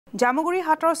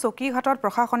জামুগুৰিহাটৰ চকীঘাটত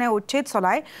প্ৰশাসনে উচ্ছেদ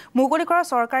চলাই মুকলি কৰা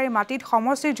চৰকাৰী মাটিত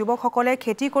সমষ্টিৰ যুৱকসকলে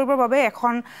খেতি কৰিবৰ বাবে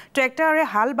এখন ট্ৰেক্টৰেৰে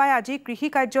হাল বাই আজি কৃষি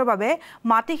কাৰ্যৰ বাবে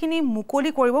মাটিখিনি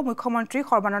মুকলি কৰিব মুখ্যমন্ত্ৰী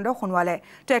সৰ্বানন্দ সোণোৱালে।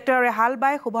 ট্ৰেক্টৰেৰে হাল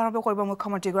বাই শুভাৰম্ভ কৰিব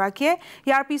মুখ্যমন্ত্ৰীগৰাকীয়ে।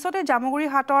 ইয়াৰ পিছতে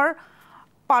জামুগুৰিহাটৰ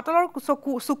পাতলৰ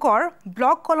চুকৰ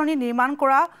ব্লক কলনী নিৰ্মাণ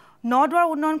কৰা নদুৱাৰ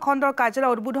উন্নয়ন খণ্ডৰ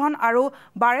কাৰ্যালয় উদ্বোধন আৰু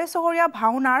 12 চহৰীয়া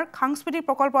ভাওনাৰ সাংস্কৃতিক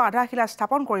প্ৰকল্পৰ আধাৰশিলা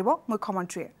স্থাপন কৰিব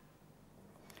মুখ্যমন্ত্ৰীয়ে।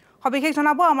 সবিশেষ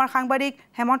জনাব আমাৰ সাংবাদিক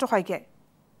হেমন্ত শইকীয়াই।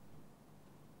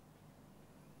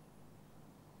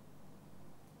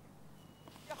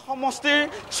 সমষ্টিৰ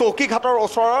চৌকীঘাটৰ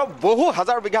ওচৰৰ বহু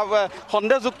হাজাৰ বিঘা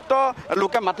সন্দেহযুক্ত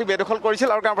লোকে মাটি বেদখল কৰিছিল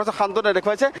আৰু তাৰ পাছত শান্তনে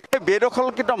দেখুৱাইছে সেই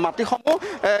বেদখলকৃত মাটিসমূহ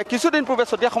কিছুদিন পূৰ্বে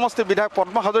চতিয়া সমষ্টিৰ বিধায়ক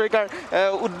পদ্ম হাজৰিকাৰ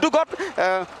উদ্যোগত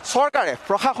চৰকাৰে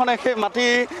প্ৰশাসনে সেই মাটি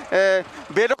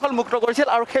বেদখল মুক্ত কৰিছিল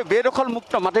আৰু সেই বেদখল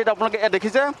মুক্ত মাটিত আপোনালোকে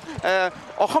দেখিছে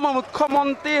অসমৰ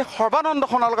মুখ্যমন্ত্ৰী সৰ্বানন্দ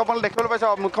সোণোৱালক আপোনালোকে দেখিবলৈ পাইছে।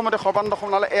 মুখ্যমন্ত্ৰী সৰ্বানন্দ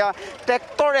সোণোৱালে এয়া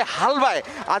ট্ৰেক্টৰে হাল বাই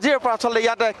আজিৰ পৰা আচলতে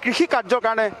ইয়াত কৃষি কাৰ্যৰ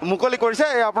কাৰণে মুকলি কৰিছে।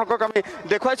 আপোনালোকক আমি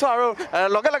দেখুৱাইছোঁ আৰু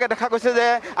লগে লগে দেখা গৈছে যে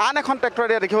আন এখন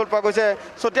ট্ৰেক্টৰে দেখিবলৈ পোৱা গৈছে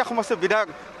চতিয়া সমষ্টিৰ বিধায়ক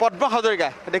পদ্ম হাজৰিকা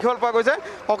দেখিবলৈ পোৱা গৈছে।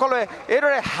 সকলোৱে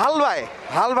এইদৰে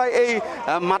হাল বাই এই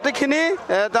মাটিখিনি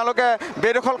তেওঁলোকে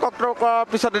বেদখল কৰাৰ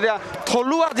পিছত এতিয়া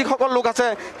থলুৱা যিসকল লোক আছে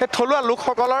সেই থলুৱা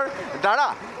লোকসকলৰ দ্বাৰা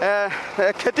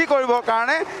খেতি কৰিবৰ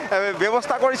কাৰণে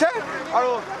ব্যৱস্থা কৰিছে আৰু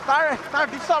তাৰ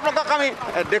দৃশ্য আপোনালোকক আমি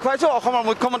দেখুৱাইছোঁ। অসমৰ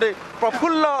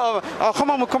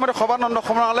মুখ্যমন্ত্ৰী সৰ্বানন্দ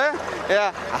সোণোৱালে এয়া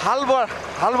হাল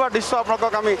বোৱাৰ দৃশ্য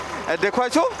আপোনালোকক আমি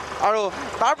দেখুৱাইছোঁ আৰু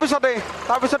তাৰপিছতে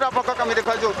আপোনালোকক আমি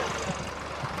দেখুৱাইছোঁ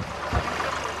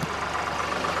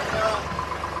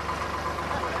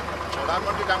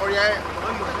প্ৰধানমন্ত্ৰী ডাঙৰীয়াই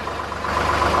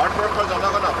ভাৰতবৰ্ষৰ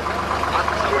জনগণক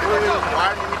আত্মনিৰ্ভৰশীল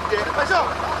হোৱাৰ নিমিত্তে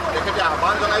তেখেতে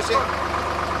আহ্বান জনাইছে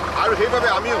আৰু সেইবাবে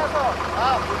আমিও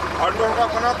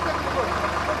ভাৰতবৰ্ষখনক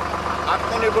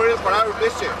আত্মনিৰ্ভৰশীল কৰাৰ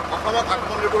উদ্দেশ্যে অসমক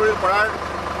আত্মনিৰ্ভৰশীল কৰাৰ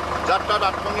যাত্ৰাত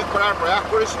আত্মনিয়োগ কৰাৰ প্ৰয়াস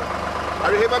কৰিছোঁ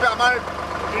আৰু সেইবাবে আমাৰ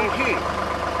কৃষিৰ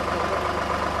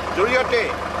জৰিয়তে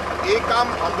এই কাম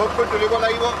সম্ভৱ কৰি তুলিব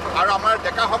লাগিব আৰু আমাৰ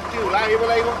ডেকা শক্তি ওলাই আহিব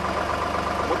লাগিব।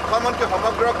 মুখ্যমন্ত্ৰী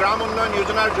সমগ্ৰ গ্ৰাম উন্নয়ন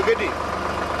যোজনাৰ যোগেদি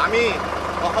আমি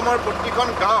অসমৰ প্ৰতিখন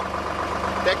গাঁৱক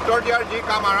ট্ৰেক্টৰ দিয়াৰ যি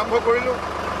কাম আৰম্ভ কৰিলোঁ,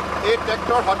 এই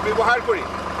ট্ৰেক্টৰ সদব্যৱহাৰ কৰি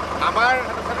আমাৰ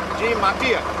যি মাটি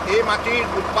এই মাটিৰ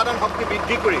উৎপাদন শক্তি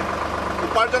বৃদ্ধি কৰি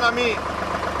উপাৰ্জন আমি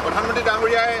প্ৰধানমন্ত্ৰী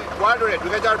ডাঙৰীয়াই কোৱাৰ দৰে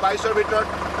 2022ৰ ভিতৰত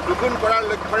দুগুণ কৰাৰ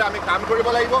লক্ষ্যৰে আমি কাম কৰিব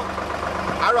লাগিব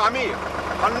আৰু আমি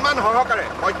সন্মান সহকাৰে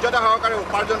মৰ্যাদা সহকাৰে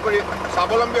উপাৰ্জন কৰি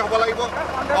স্বাৱলম্বী হ'ব লাগিব।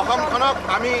 অসমখনক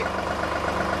আমি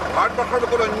ভাৰতবৰ্ষৰ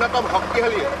বুকুত অন্যতম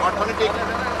শক্তিশালী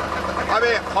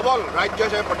অৰ্থনৈতিকভাৱে সবল ৰাজ্য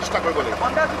হিচাপে প্ৰতিষ্ঠা কৰিব লাগিব।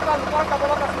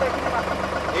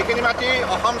 এইখিনি মাটি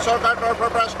অসম চৰকাৰৰ তৰফৰ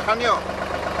পৰা স্থানীয়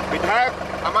বিধায়ক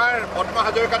আমাৰ পদ্ম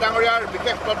হাজৰিকা ডাঙৰীয়াৰ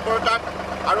বিশেষ তৎপৰতাত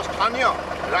আৰু স্থানীয়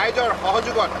ৰাইজৰ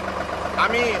সহযোগত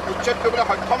আমি উচ্ছেদ কৰিবলৈ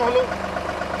সক্ষম হ'লোঁ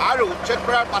আৰু উচ্ছেদ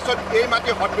কৰাৰ পাছত এই মাটি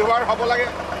সদব্যৱহাৰ হ'ব লাগে,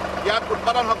 ইয়াত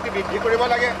উৎপাদন শক্তি বৃদ্ধি কৰিব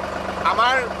লাগে,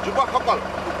 আমাৰ যুৱকসকল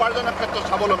উপাৰ্জনৰ ক্ষেত্ৰত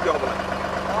স্বাৱলম্বী হ'ব লাগে।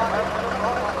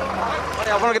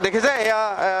 আপোনালোকে দেখিছে এয়া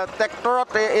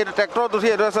ট্ৰেক্টৰত উঠি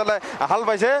এইটো আচলতে হাল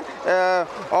বাইছে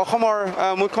অসমৰ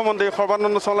মুখ্যমন্ত্ৰী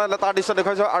সৰ্বানন্দ সোণোৱালে তাৰ দৃশ্য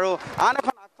দেখুৱাইছে আৰু আন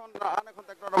এখন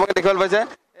ট্ৰেক্টৰত আপোনালোকে দেখিবলৈ পাইছে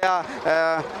এয়া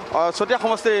চতিয়া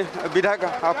সমষ্টিৰ বিধায়ক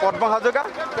পদ্ম হাজৰিকা।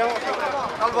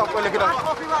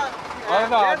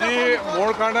 আজি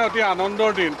মোৰ কাৰণে অতি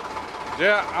আনন্দৰ দিন যে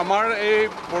আমাৰ এই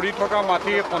পৰি থকা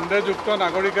মাটি সন্দেহযুক্ত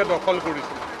নাগৰিকে দখল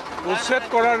কৰিছিল। উচ্ছেদ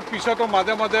কৰাৰ পিছতো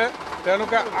মাজে মাজে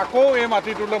তেওঁলোকে আকৌ এই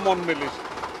মাটিটোলৈ মন মেলিছে।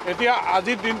 এতিয়া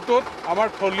আজিৰ দিনটোত আমাৰ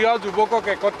থলুৱা যুৱকক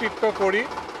একত্ৰিত কৰি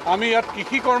আমি ইয়াত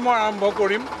কৃষি কৰ্ম আৰম্ভ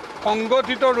কৰিম।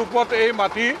 সংগঠিত ৰূপত এই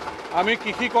মাটি আমি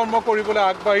কৃষি কৰ্ম কৰিবলৈ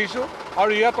আগবাঢ়িছোঁ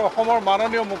আৰু ইয়াত অসমৰ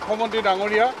মাননীয় মুখ্যমন্ত্ৰী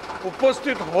ডাঙৰীয়া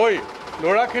উপস্থিত হৈ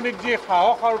ল'ৰাখিনিক যি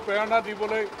সাহস আৰু প্ৰেৰণা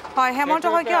দিবলৈ হয় হেমন্ত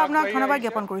শইকীয়া আপোনাক ধন্যবাদ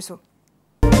জ্ঞাপন কৰিছোঁ।